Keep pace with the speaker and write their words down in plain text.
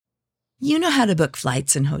You know how to book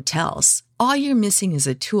flights and hotels. All you're missing is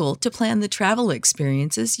a tool to plan the travel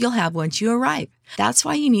experiences you'll have once you arrive. That's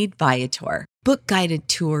why you need Viator. Book guided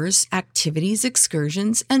tours, activities,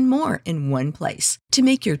 excursions, and more in one place to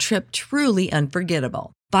make your trip truly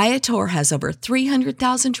unforgettable. Viator has over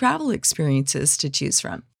 300,000 travel experiences to choose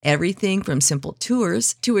from. Everything from simple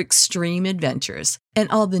tours to extreme adventures and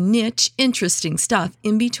all the niche, interesting stuff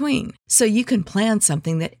in between. So you can plan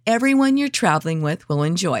something that everyone you're traveling with will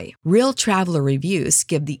enjoy. Real traveler reviews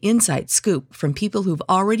give the inside scoop from people who've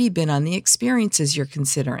already been on the experiences you're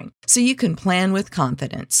considering. So you can plan with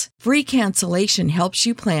confidence. Free cancellation helps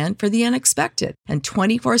you plan for the unexpected. And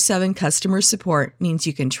 24/7 customer support means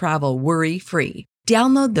you can travel worry-free.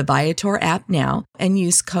 Download the Viator app now and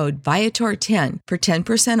use code Viator10 for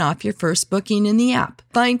 10% off your first booking in the app.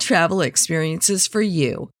 Find travel experiences for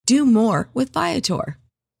you. Do more with Viator.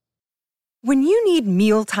 When you need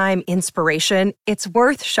mealtime inspiration, it's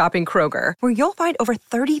worth shopping Kroger, where you'll find over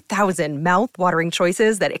 30,000 mouth-watering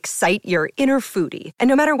choices that excite your inner foodie. And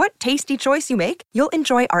no matter what tasty choice you make, you'll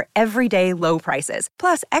enjoy our everyday low prices,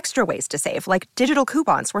 plus extra ways to save, like digital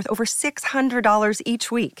coupons worth over $600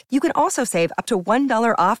 each week. You can also save up to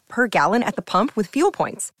 $1 off per gallon at the pump with fuel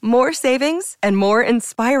points. More savings and more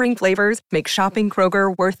inspiring flavors make shopping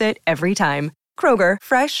Kroger worth it every time. Kroger,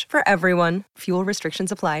 fresh for everyone. Fuel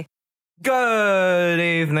restrictions apply. Good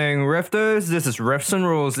evening, Rifters. This is Rifts and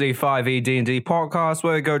Rules, the 5e D&D podcast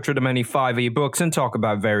where we go through the many 5e books and talk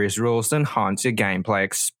about various rules that enhance your gameplay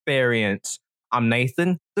experience. I'm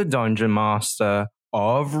Nathan, the Dungeon Master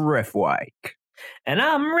of Riftwake. And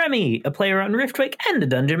I'm Remy, a player on Riftwake and a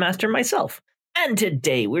Dungeon Master myself. And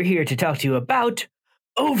today we're here to talk to you about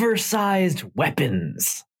oversized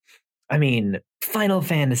weapons. I mean, Final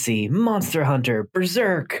Fantasy, Monster Hunter,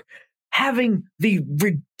 Berserk. Having the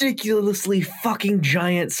ridiculously fucking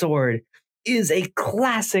giant sword is a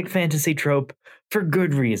classic fantasy trope for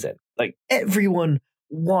good reason. Like, everyone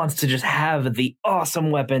wants to just have the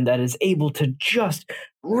awesome weapon that is able to just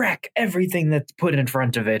wreck everything that's put in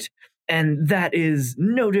front of it. And that is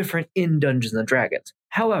no different in Dungeons & Dragons.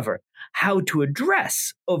 However, how to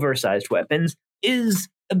address oversized weapons is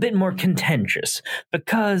a bit more contentious,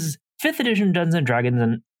 because 5th edition Dungeons & Dragons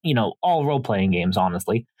and, all role-playing games,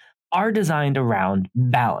 honestly, are designed around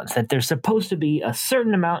balance, that there's supposed to be a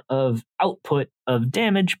certain amount of output of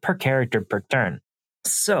damage per character per turn.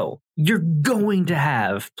 So you're going to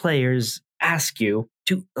have players ask you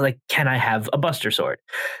to, can I have a Buster Sword?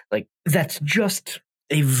 That's just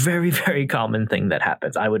a very, very common thing that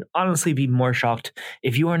happens. I would honestly be more shocked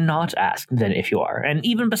if you are not asked than if you are. And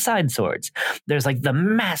even besides swords, there's the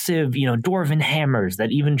massive, dwarven hammers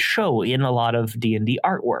that even show in a lot of D&D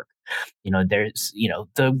artwork. There's,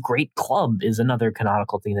 the Great Club is another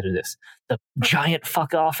canonical thing that is this. The giant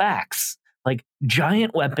fuck off axe.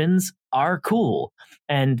 Giant weapons are cool,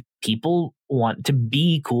 and people want to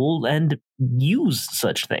be cool and use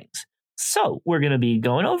such things. So we're going to be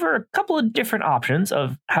going over a couple of different options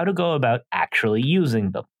of how to go about actually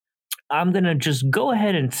using them. I'm going to just go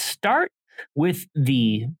ahead and start with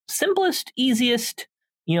the simplest, easiest,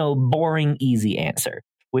 boring, easy answer,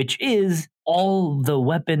 which is all the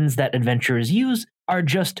weapons that adventurers use are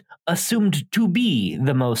just assumed to be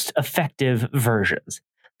the most effective versions.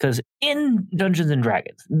 Because in Dungeons &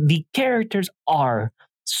 Dragons, the characters are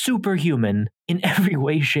superhuman in every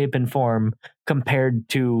way, shape, and form compared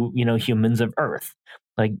to, humans of Earth.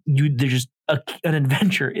 There's just an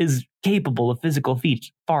adventure is capable of physical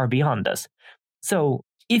feats far beyond us. So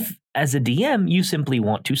if, as a DM, you simply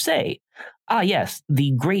want to say, yes,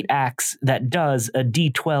 the great axe that does a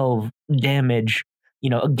d12 damage,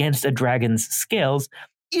 against a dragon's scales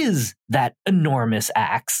is that enormous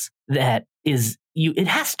axe that is it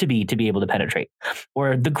has to be able to penetrate.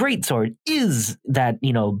 Or the great sword is that,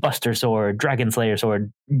 Buster Sword, Dragon Slayer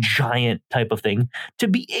sword, giant type of thing to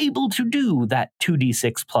be able to do that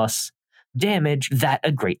 2d6 plus damage that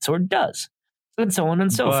a great sword does. And so on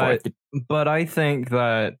and so forth. But I think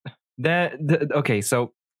that okay,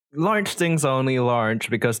 so large things are only large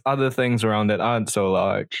because other things around it aren't so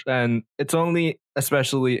large. And it's only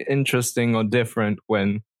especially interesting or different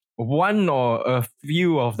when one or a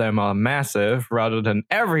few of them are massive rather than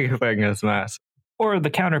everything is massive. Or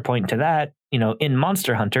the counterpoint to that, in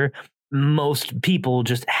Monster Hunter, most people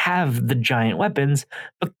just have the giant weapons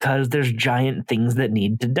because there's giant things that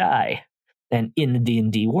need to die. And in the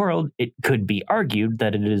D&D world, it could be argued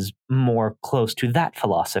that it is more close to that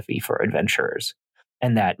philosophy for adventurers.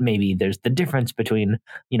 And that maybe there's the difference between,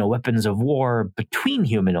 weapons of war between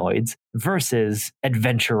humanoids versus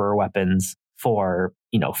adventurer weapons for,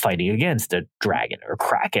 fighting against a dragon or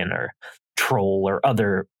kraken or troll or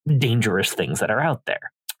other dangerous things that are out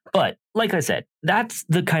there. But like I said, that's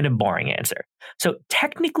the kind of boring answer. So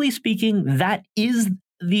technically speaking, that is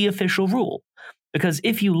the official rule. Because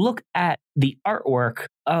if you look at the artwork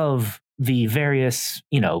of the various,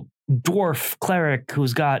 dwarf cleric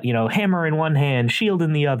who's got, hammer in one hand, shield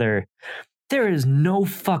in the other, there is no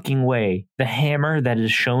fucking way the hammer that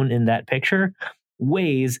is shown in that picture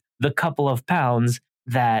weighs the couple of pounds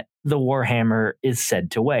that the Warhammer is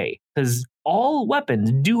said to weigh. Because all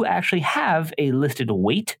weapons do actually have a listed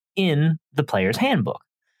weight in the player's handbook.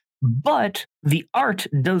 But the art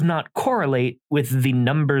does not correlate with the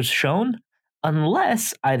numbers shown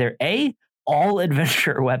unless either A, all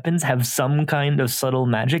adventure weapons have some kind of subtle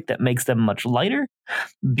magic that makes them much lighter,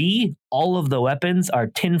 B, all of the weapons are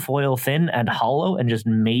tinfoil thin and hollow and just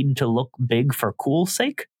made to look big for cool's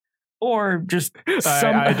sake, or just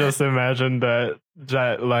some... I just imagine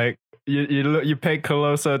that like you pay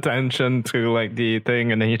closer attention to like the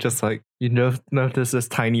thing, and then you just like notice this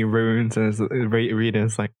tiny runes, and it's reading,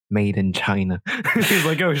 it's like made in China. He's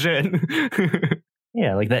like, oh shit.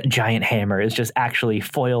 Yeah, like that giant hammer is just actually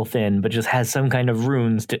foil thin, but just has some kind of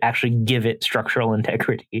runes to actually give it structural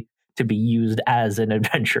integrity to be used as an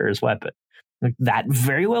adventurer's weapon. Like, that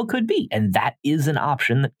very well could be, and that is an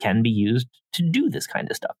option that can be used to do this kind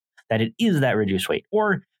of stuff. That it is that reduced weight,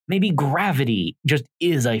 or maybe gravity just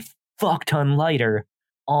is a fuck ton lighter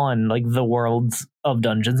on like the worlds of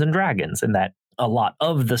Dungeons and Dragons, and that a lot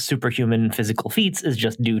of the superhuman physical feats is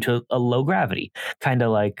just due to a low gravity, kind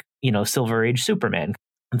of like, Silver Age Superman.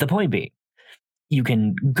 The point being, you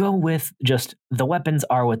can go with just the weapons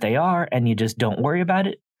are what they are and you just don't worry about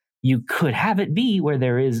it. You could have it be where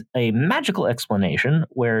there is a magical explanation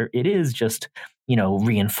where it is just,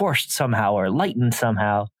 reinforced somehow or lightened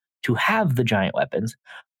somehow to have the giant weapons.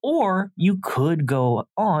 Or you could go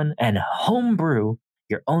on and homebrew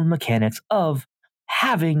your own mechanics of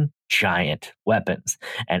having giant weapons.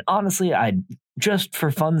 And honestly, I'd just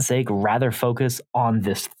for fun's sake rather focus on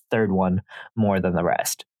this third one more than the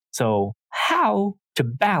rest. So how to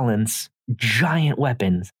balance giant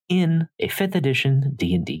weapons in a 5th edition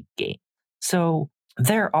D&D game. So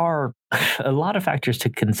there are a lot of factors to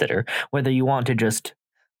consider, whether you want to just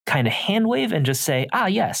kind of hand wave and just say,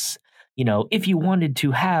 yes, if you wanted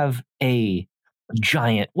to have a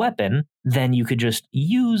giant weapon, then you could just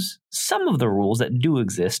use some of the rules that do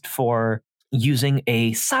exist for using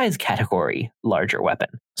a size category larger weapon.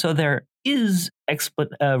 So there is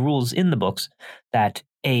rules in the books that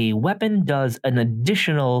a weapon does an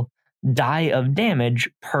additional die of damage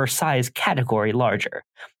per size category larger.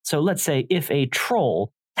 So let's say if a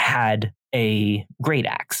troll had a great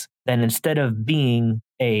axe, then instead of being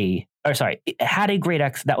it had a great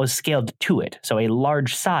axe that was scaled to it, so a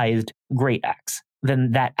large-sized great axe.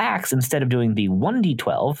 Then that axe, instead of doing the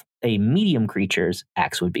 1d12, a medium creature's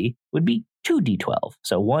axe would be 2d12,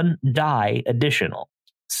 so 1 die additional.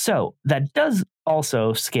 So that does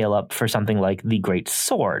also scale up for something like the great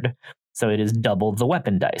sword, so it is double the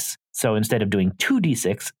weapon dice. So instead of doing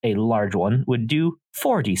 2d6, a large one would do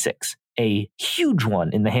 4d6. A huge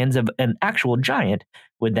one in the hands of an actual giant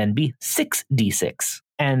would then be 6d6.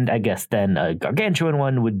 And I guess then a gargantuan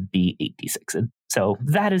one would be 8d6. And so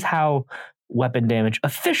that is how weapon damage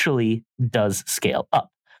officially does scale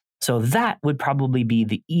up. So that would probably be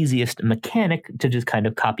the easiest mechanic to just kind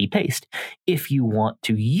of copy paste if you want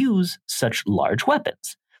to use such large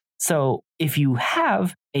weapons. So if you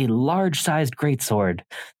have a large-sized greatsword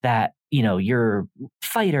that, your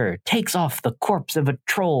fighter takes off the corpse of a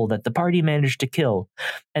troll that the party managed to kill,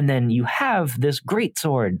 and then you have this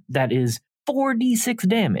greatsword that is 4d6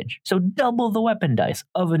 damage, so double the weapon dice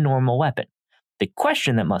of a normal weapon. The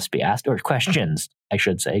question that must be asked, or questions, I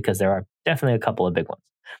should say, because there are definitely a couple of big ones.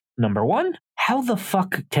 Number one, how the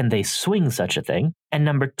fuck can they swing such a thing? And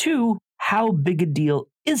number two, how big a deal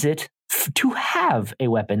is it to have a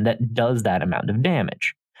weapon that does that amount of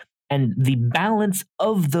damage? And the balance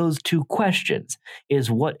of those two questions is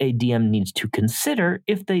what a DM needs to consider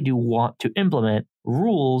if they do want to implement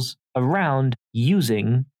rules around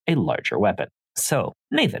using a larger weapon. So,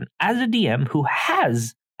 Nathan, as a DM who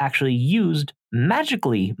has actually used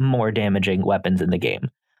magically more damaging weapons in the game,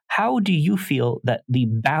 how do you feel that the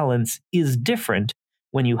balance is different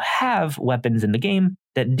when you have weapons in the game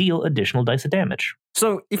that deal additional dice of damage?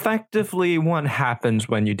 So effectively what happens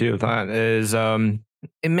when you do that is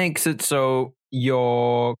it makes it so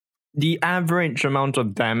the average amount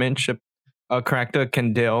of damage a character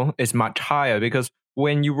can deal is much higher, because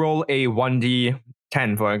when you roll a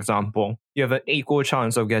 1d10, for example, you have an equal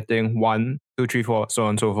chance of getting 1, 2, 3, 4, so on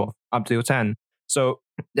and so forth, up to 10. So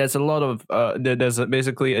there's a lot of, there's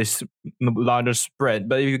basically a larger spread.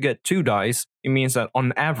 But if you get 2 dice, it means that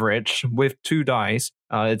on average, with 2 dice,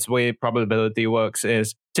 its way probability works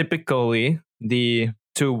is typically the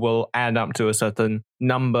 2 will add up to a certain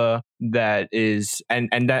number that is, and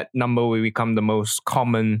that number will become the most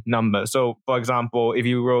common number. So, for example, if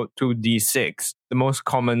you roll 2d6, the most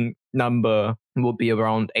common number will be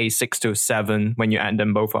around a 6 to 7 when you add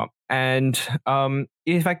them both up. And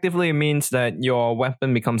effectively, it means that your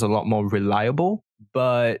weapon becomes a lot more reliable,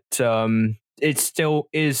 but it still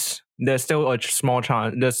is, there's still a small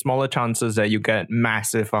chance, there's smaller chances that you get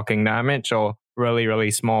massive fucking damage or really,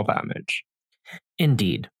 really small damage.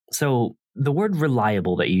 Indeed. So the word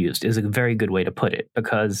reliable that you used is a very good way to put it,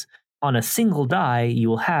 because on a single die, you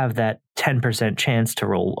will have that 10% chance to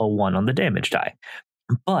roll a 1 on the damage die.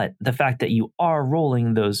 But the fact that you are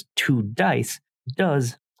rolling those 2 dice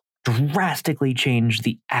does drastically change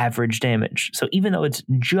the average damage. So even though it's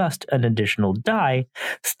just an additional die,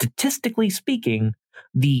 statistically speaking,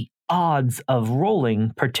 the odds of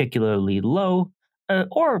rolling particularly low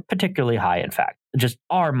or particularly high, in fact, just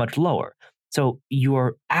are much lower. So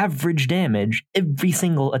your average damage, every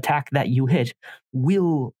single attack that you hit,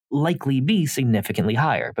 will likely be significantly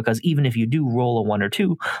higher, because even if you do roll a 1 or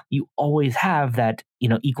 2, you always have that,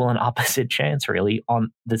 equal and opposite chance really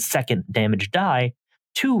on the second damage die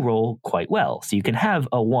to roll quite well. So you can have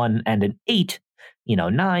a 1 and an 8,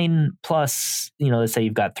 9 plus, let's say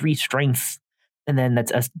you've got 3 strength, and then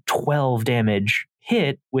that's a 12 damage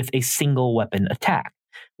hit with a single weapon attack,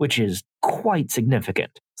 which is quite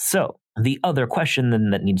significant. So the other question then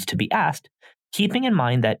that needs to be asked, keeping in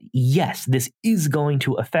mind that yes, this is going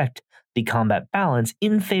to affect the combat balance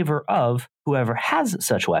in favor of whoever has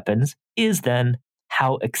such weapons, is then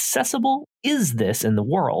how accessible is this in the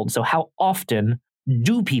world? So how often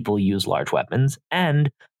do people use large weapons?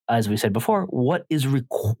 And as we said before, what is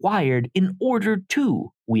required in order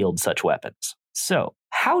to wield such weapons? So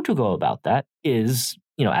how to go about that is,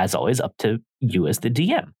 as always, up to you as the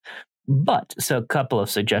DM. But, so a couple of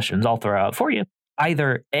suggestions I'll throw out for you.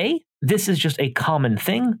 Either A, this is just a common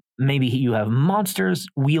thing. Maybe you have monsters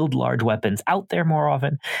wield large weapons out there more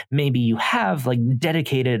often. Maybe you have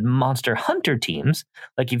dedicated monster hunter teams.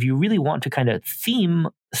 Like if you really want to kind of theme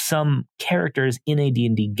some characters in a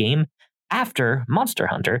D&D game after Monster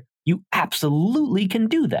Hunter, you absolutely can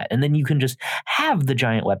do that. And then you can just have the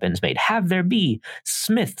giant weapons made, have there be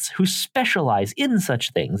smiths who specialize in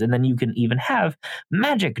such things. And then you can even have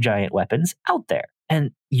magic giant weapons out there.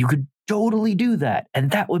 And you could totally do that.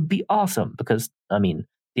 And that would be awesome because,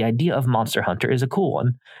 the idea of Monster Hunter is a cool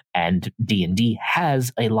one. And D&D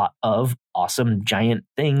has a lot of awesome giant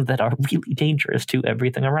things that are really dangerous to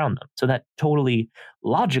everything around them. So that totally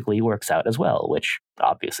logically works out as well, which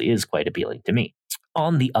obviously is quite appealing to me.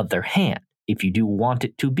 On the other hand, if you do want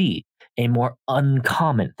it to be a more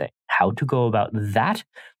uncommon thing, how to go about that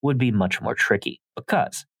would be much more tricky,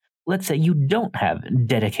 because let's say you don't have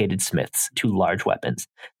dedicated smiths to large weapons,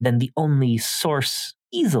 then the only source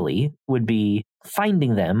easily would be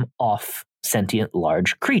finding them off sentient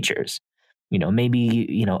large creatures.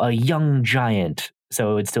 Maybe, a young giant,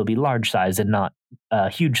 so it would still be large sized and not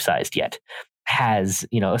huge sized yet, has,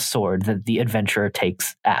 a sword that the adventurer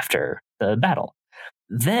takes after the battle.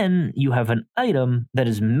 Then you have an item that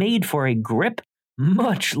is made for a grip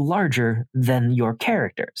much larger than your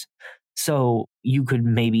characters. So you could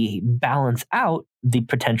maybe balance out the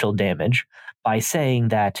potential damage by saying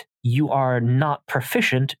that you are not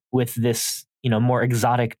proficient with this, more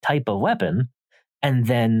exotic type of weapon, and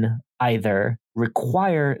then either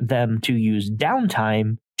require them to use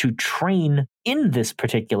downtime to train in this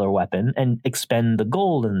particular weapon and expend the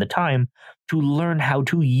gold and the time to learn how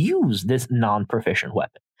to use this non-proficient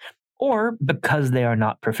weapon. Or because they are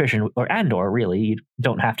not proficient, or really, you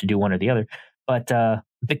don't have to do one or the other, but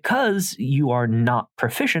because you are not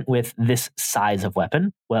proficient with this size of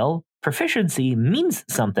weapon, well, proficiency means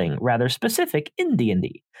something rather specific in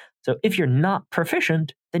D&D. So if you're not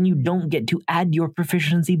proficient, then you don't get to add your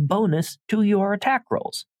proficiency bonus to your attack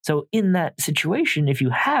rolls. So in that situation, if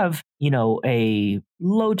you have, a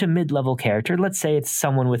low to mid-level character, let's say it's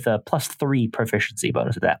someone with a +3 proficiency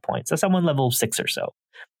bonus at that point, so someone level 6 or so.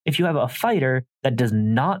 If you have a fighter that does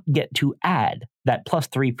not get to add that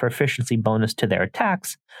 +3 proficiency bonus to their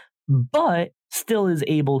attacks, but still is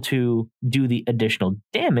able to do the additional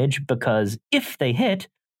damage because if they hit,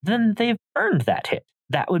 then they've earned that hit.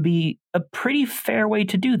 That would be a pretty fair way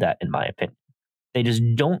to do that, in my opinion. They just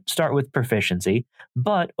don't start with proficiency,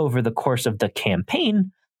 but over the course of the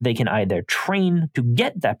campaign, they can either train to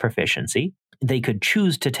get that proficiency, they could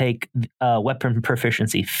choose to take a weapon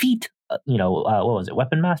proficiency feat what was it?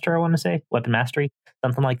 Weapon Master, I want to say? Weapon Mastery,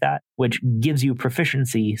 something like that, which gives you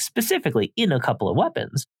proficiency specifically in a couple of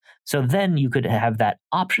weapons. So then you could have that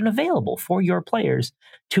option available for your players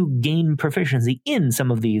to gain proficiency in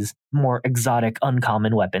some of these more exotic,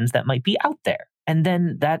 uncommon weapons that might be out there. And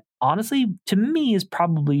then that, honestly, to me, is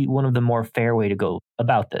probably one of the more fair way to go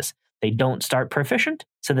about this. They don't start proficient,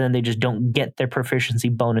 so then they just don't get their proficiency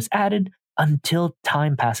bonus added until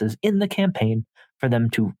time passes in the campaign for them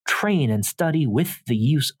to train and study with the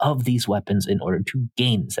use of these weapons in order to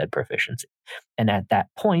gain said proficiency. And at that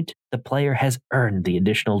point, the player has earned the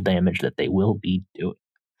additional damage that they will be doing.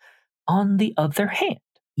 On the other hand,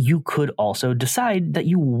 you could also decide that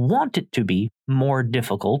you want it to be more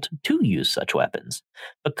difficult to use such weapons,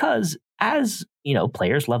 because as,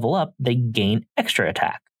 players level up, they gain extra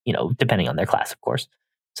attack, depending on their class, of course.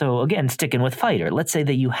 So again, sticking with fighter, let's say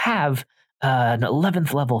that you have an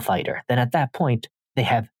 11th level fighter, then at that point, they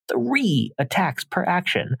have 3 attacks per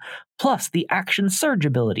action, plus the action surge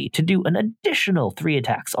ability to do an additional 3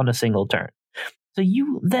 attacks on a single turn. So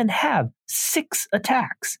you then have 6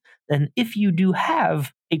 attacks. And if you do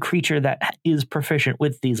have a creature that is proficient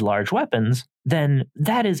with these large weapons, then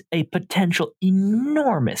that is a potential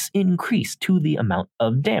enormous increase to the amount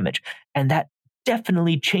of damage. And that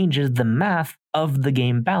definitely changes the math of the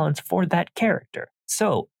game balance for that character.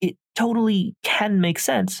 So it totally can make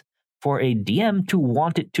sense for a DM to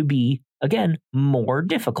want it to be, again, more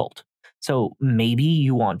difficult. So maybe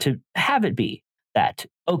you want to have it be that,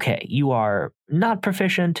 okay, you are not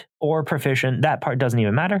proficient or proficient, that part doesn't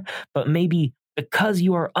even matter, but maybe because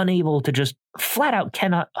you are unable to just flat out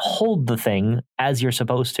cannot hold the thing as you're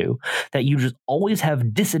supposed to, that you just always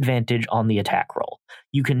have disadvantage on the attack roll.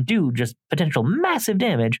 You can do just potential massive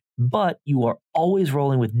damage, but you are always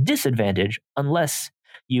rolling with disadvantage unless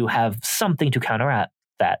you have something to counteract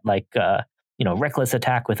that, like reckless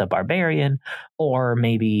attack with a barbarian, or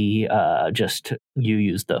maybe just you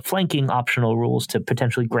use the flanking optional rules to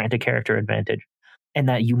potentially grant a character advantage, and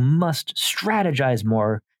that you must strategize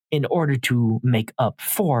more in order to make up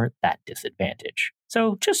for that disadvantage.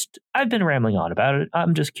 So I've been rambling on about it.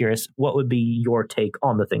 I'm just curious, what would be your take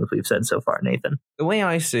on the things we've said so far, Nathan? The way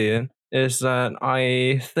I see it is that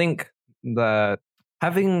I think that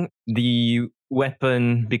having the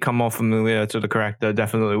weapon become more familiar to the character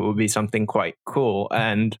definitely would be something quite cool,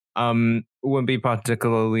 and would be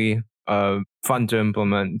particularly fun to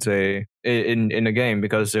implement in a game,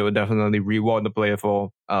 because it would definitely reward the player for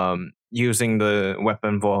using the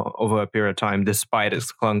weapon for over a period of time despite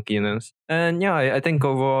its clunkiness. And I think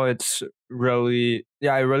overall it really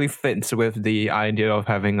fits with the idea of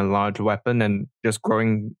having a large weapon and just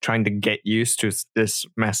trying to get used to this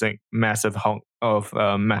massive hunk of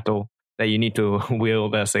metal that you need to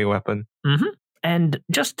wield as a weapon. Mm-hmm. And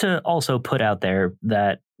just to also put out there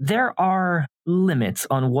that there are limits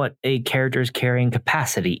on what a character's carrying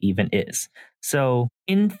capacity even is. So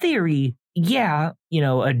in theory,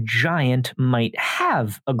 a giant might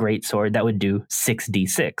have a greatsword that would do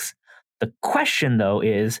 6d6. The question, though,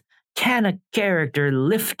 is, can a character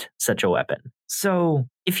lift such a weapon? So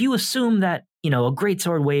if you assume that, a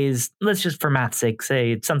greatsword weighs, let's just for math's sake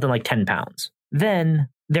say it's something like 10 pounds, then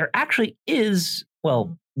there actually is,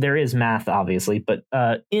 there is math, obviously, but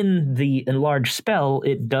in the enlarged spell,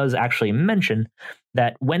 it does actually mention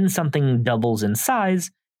that when something doubles in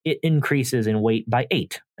size, it increases in weight by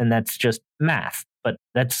 8. And that's just math. But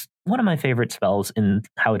that's one of my favorite spells in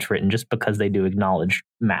how it's written, just because they do acknowledge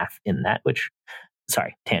math in that,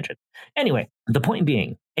 tangent. Anyway, the point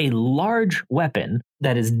being, a large weapon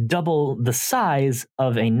that is double the size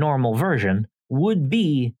of a normal version would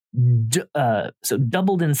be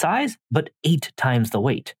doubled in size, but 8 times the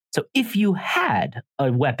weight. So if you had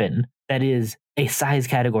a weapon that is a size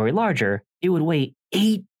category larger, it would weigh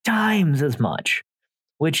 8 times as much,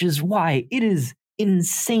 which is why it is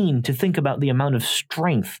insane to think about the amount of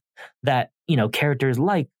strength that, characters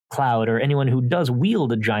like Cloud or anyone who does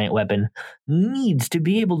wield a giant weapon needs to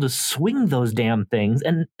be able to swing those damn things,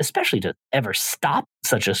 and especially to ever stop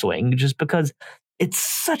such a swing, just because it's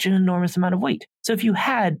such an enormous amount of weight. So if you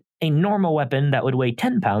had a normal weapon that would weigh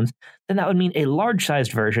 10 pounds, then that would mean a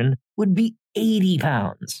large-sized version would be 80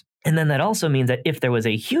 pounds. And then that also means that if there was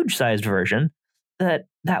a huge-sized version, that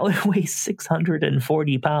would weigh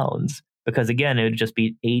 640 pounds. Because again, it would just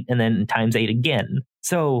be 8 and then times 8 again.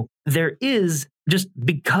 So there is, just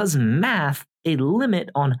because math, a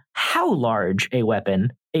limit on how large a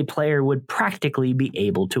weapon a player would practically be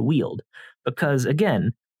able to wield. Because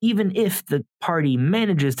again, even if the party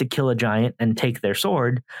manages to kill a giant and take their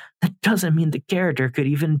sword, that doesn't mean the character could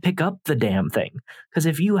even pick up the damn thing. Because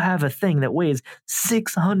if you have a thing that weighs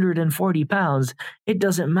 640 pounds, it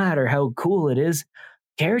doesn't matter how cool it is.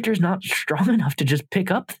 Character's not strong enough to just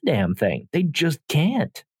pick up the damn thing. They just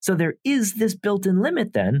can't. So there is this built-in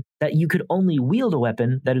limit then that you could only wield a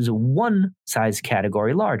weapon that is one size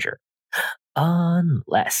category larger.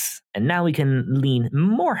 Unless, and now we can lean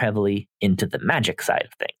more heavily into the magic side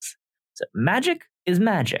of things. So magic is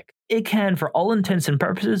magic. It can, for all intents and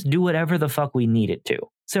purposes, do whatever the fuck we need it to.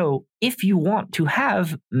 So if you want to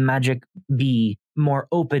have magic be more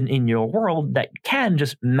open in your world that can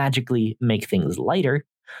just magically make things lighter,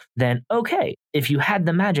 then okay. If you had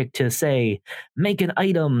the magic to, say, make an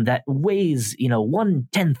item that weighs,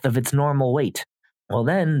 1/10 of its normal weight, well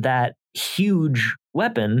then that huge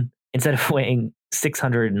weapon, instead of weighing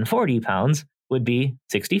 640 pounds, would be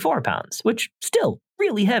 64 pounds, which still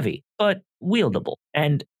really heavy, but wieldable.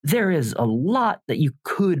 And there is a lot that you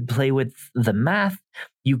could play with the math.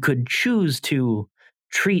 You could choose to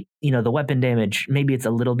treat, the weapon damage, maybe it's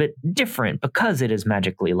a little bit different because it is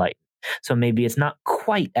magically light. So maybe it's not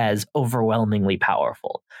quite as overwhelmingly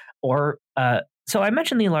powerful. Or, so I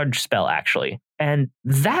mentioned the enlarged spell, actually. And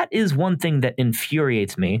that is one thing that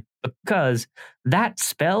infuriates me, because that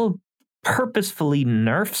spell purposefully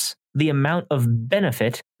nerfs the amount of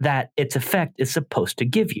benefit that its effect is supposed to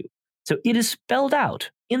give you. So it is spelled out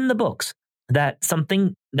in the books that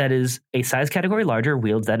something that is a size category larger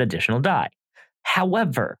wields that additional die.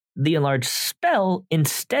 However, the enlarged spell,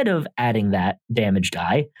 instead of adding that damage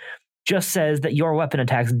die, just says that your weapon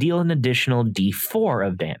attacks deal an additional d4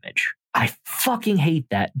 of damage. I fucking hate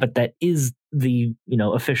that, but that is the,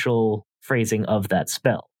 official phrasing of that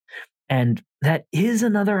spell. And that is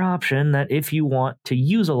another option, that if you want to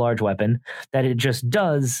use a large weapon, that it just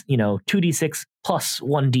does, 2d6 plus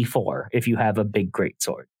 1d4 if you have a big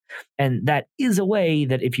greatsword. And that is a way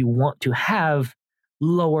that if you want to have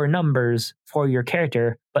lower numbers for your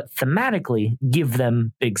character, but thematically give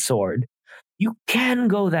them big sword, you can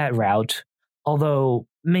go that route, although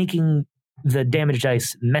making the damage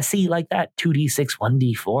dice messy like that, 2d6,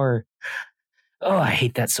 1d4, oh, I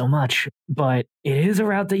hate that so much. But it is a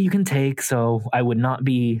route that you can take, so I would not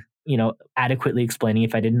be, adequately explaining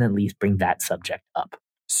if I didn't at least bring that subject up.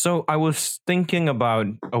 So I was thinking about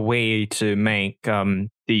a way to make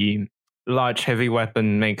the large heavy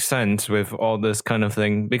weapon make sense with all this kind of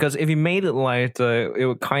thing, because if you made it lighter, it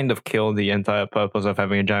would kind of kill the entire purpose of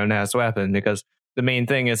having a giant ass weapon, because the main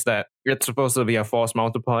thing is that it's supposed to be a force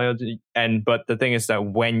multiplier, but the thing is that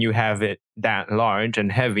when you have it that large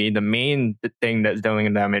and heavy, the main thing that's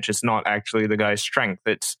dealing damage is not actually the guy's strength,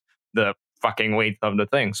 it's the fucking weight of the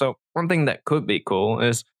thing. So one thing that could be cool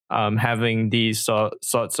is having these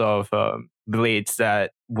sorts of blades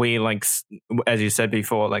that weigh, like, as you said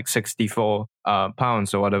before, like 64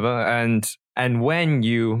 pounds or whatever, and when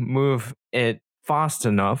you move it fast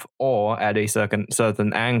enough or at a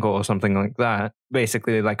certain angle or something like that,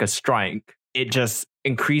 basically like a strike, it just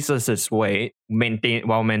increases its weight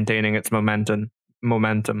while maintaining its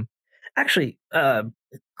momentum. Actually,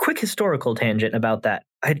 quick historical tangent about that.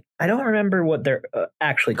 I don't remember what they're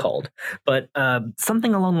actually called, but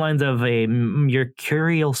something along the lines of a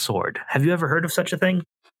mercurial sword. Have you ever heard of such a thing?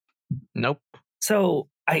 Nope. So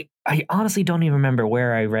I honestly don't even remember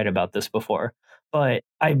where I read about this before, but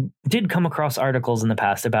I did come across articles in the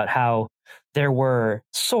past about how there were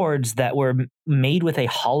swords that were made with a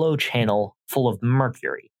hollow channel full of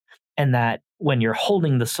mercury, and that when you're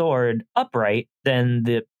holding the sword upright, then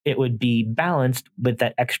it would be balanced with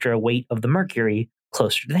that extra weight of the mercury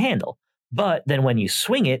closer to the handle. But then when you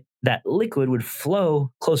swing it, that liquid would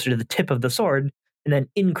flow closer to the tip of the sword and then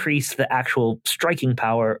increase the actual striking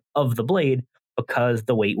power of the blade, because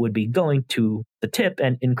the weight would be going to the tip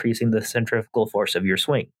and increasing the centrifugal force of your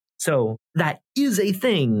swing. So that is a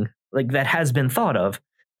thing, like, that has been thought of,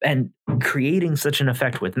 and creating such an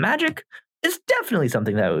effect with magic is definitely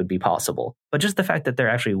something that would be possible. But just the fact that there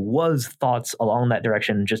actually was thoughts along that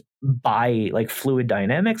direction just by, like, fluid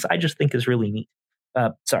dynamics, I just think is really neat.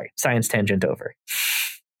 Sorry, science tangent over.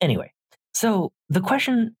 Anyway, so the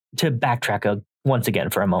question, to backtrack once again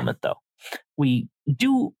for a moment, though, we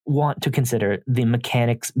do want to consider the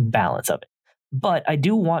mechanics balance of it. But I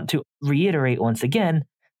do want to reiterate once again,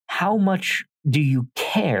 how much do you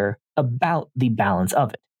care about the balance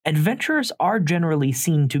of it? Adventurers are generally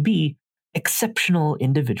seen to be exceptional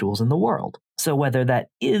individuals in the world. So whether that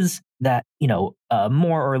is that,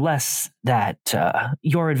 more or less that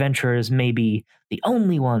your adventurers may be the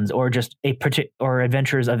only ones, or just or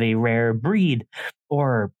adventurers of a rare breed,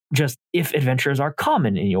 or just if adventurers are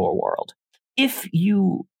common in your world. If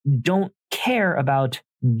you don't care about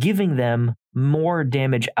giving them more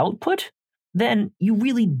damage output, then you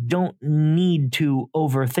really don't need to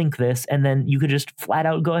overthink this. And then you could just flat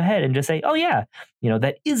out go ahead and just say, oh yeah,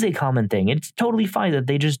 that is a common thing. It's totally fine that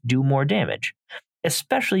they just do more damage.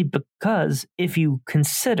 Especially because if you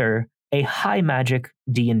consider a high magic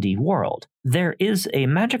D&D world, there is a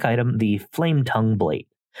magic item, the Flame Tongue Blade,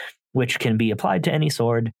 which can be applied to any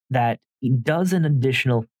sword that does an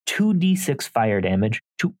additional 2d6 fire damage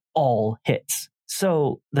to all hits.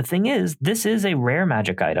 So the thing is, this is a rare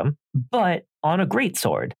magic item, but on a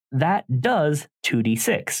greatsword, that does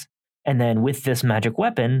 2d6. And then with this magic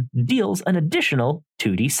weapon, deals an additional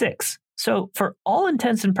 2d6. So for all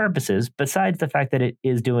intents and purposes, besides the fact that it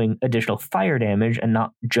is doing additional fire damage and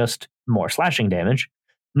not just more slashing damage,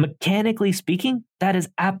 mechanically speaking, that is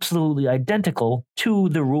absolutely identical to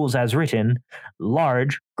the rules as written,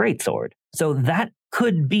 large greatsword. So that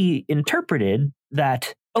could be interpreted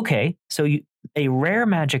that, okay, so a rare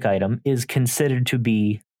magic item is considered to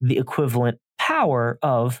be the equivalent power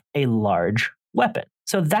of a large weapon.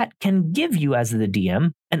 So that can give you, as the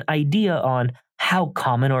DM, an idea on how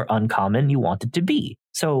common or uncommon you want it to be.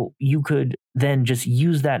 So you could then just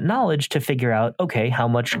use that knowledge to figure out, okay, how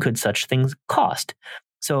much could such things cost?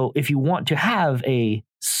 So if you want to have a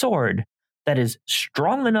sword that is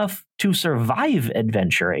strong enough to survive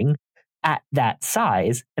adventuring at that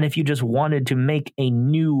size, and if you just wanted to make a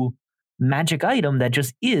new magic item that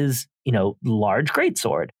just is, large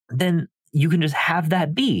greatsword, then you can just have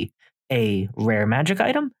that be a rare magic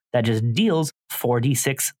item that just deals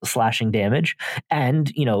 4d6 slashing damage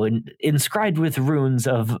and, inscribed with runes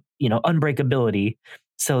of, unbreakability,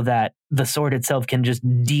 so that the sword itself can just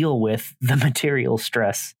deal with the material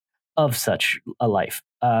stress of such a life.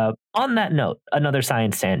 On that note, another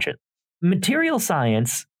science tangent. Material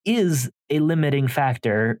science is a limiting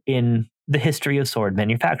factor in the history of sword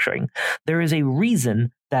manufacturing. There is a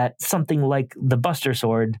reason that something like the Buster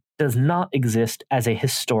Sword does not exist as a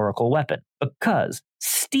historical weapon, because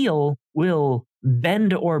steel will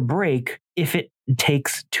bend or break if it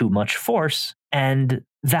takes too much force, and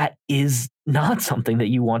that is not something that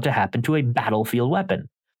you want to happen to a battlefield weapon.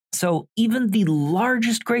 So even the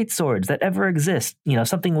largest greatswords that ever exist,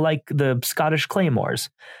 something like the Scottish Claymores,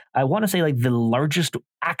 I want to say like the largest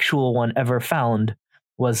actual one ever found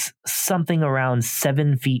was something around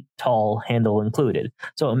 7 feet tall, handle included.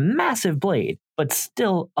 So a massive blade, but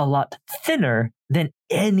still a lot thinner than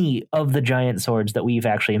any of the giant swords that we've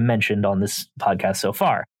actually mentioned on this podcast so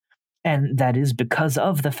far. And that is because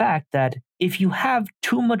of the fact that if you have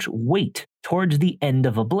too much weight towards the end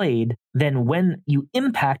of a blade, then when you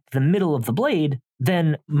impact the middle of the blade,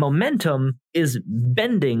 then momentum is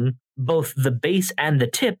bending both the base and the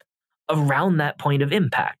tip around that point of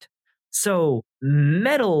impact. So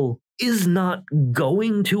metal is not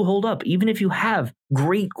going to hold up. Even if you have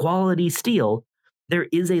great quality steel, there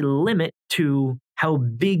is a limit to how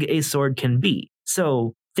big a sword can be.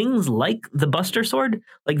 So things like the Buster Sword,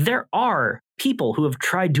 like there are people who have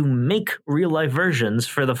tried to make real life versions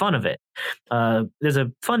for the fun of it. There's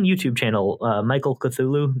a fun YouTube channel, Michael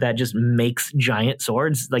Cthulhu, that just makes giant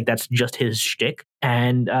swords. Like that's just his shtick.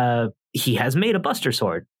 And he has made a Buster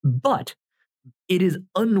Sword, but it is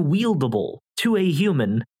unwieldable to a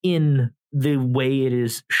human in the way it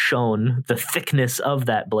is shown, the thickness of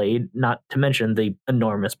that blade, not to mention the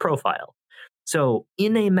enormous profile. So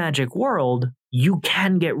in a magic world, you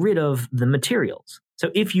can get rid of the materials.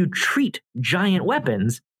 So if you treat giant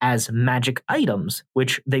weapons as magic items,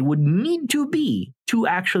 which they would need to be to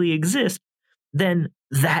actually exist, then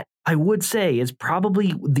that, I would say, is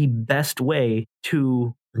probably the best way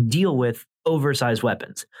to deal with oversized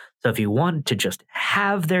weapons. So if you want to just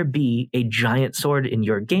have there be a giant sword in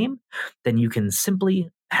your game, then you can simply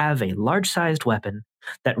have a large-sized weapon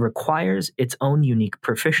that requires its own unique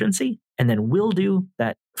proficiency, and then will do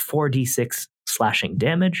that 4d6 slashing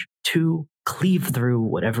damage to cleave through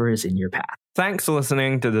whatever is in your path. Thanks for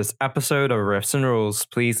listening to this episode of Riffs and Rules.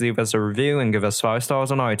 Please leave us a review and give us 5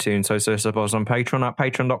 stars on iTunes. Also support us on Patreon at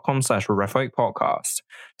patreon.com/RiffWakePodcast.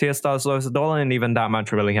 Tier stars lowest $1, and even that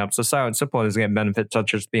much really helps us out. Supporters get benefits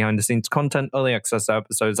such as behind-the-scenes content, early access to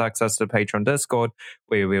episodes, access to Patreon Discord,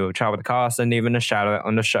 where we will chat with the cast, and even a shout-out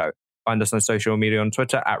on the show. Find us on social media on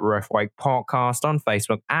Twitter at RiffWake Podcast, on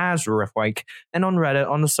Facebook as RiffWake, and on Reddit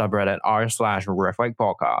on the subreddit r/RiffWake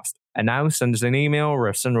Podcast. And now send us an email,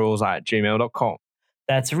 riffsandrules@gmail.com.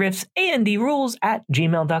 That's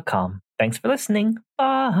riffsandrules@gmail.com. Thanks for listening.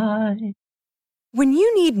 Bye. When you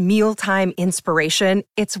need mealtime inspiration,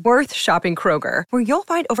 it's worth shopping Kroger, where you'll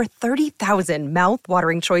find over 30,000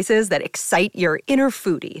 mouth-watering choices that excite your inner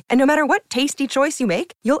foodie. And no matter what tasty choice you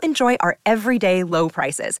make, you'll enjoy our everyday low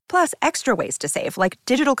prices, plus extra ways to save, like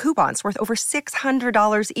digital coupons worth over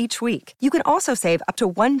 $600 each week. You can also save up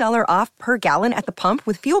to $1 off per gallon at the pump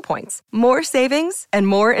with fuel points. More savings and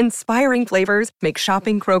more inspiring flavors make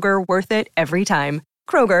shopping Kroger worth it every time.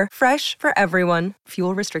 Kroger, fresh for everyone.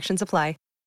 Fuel restrictions apply.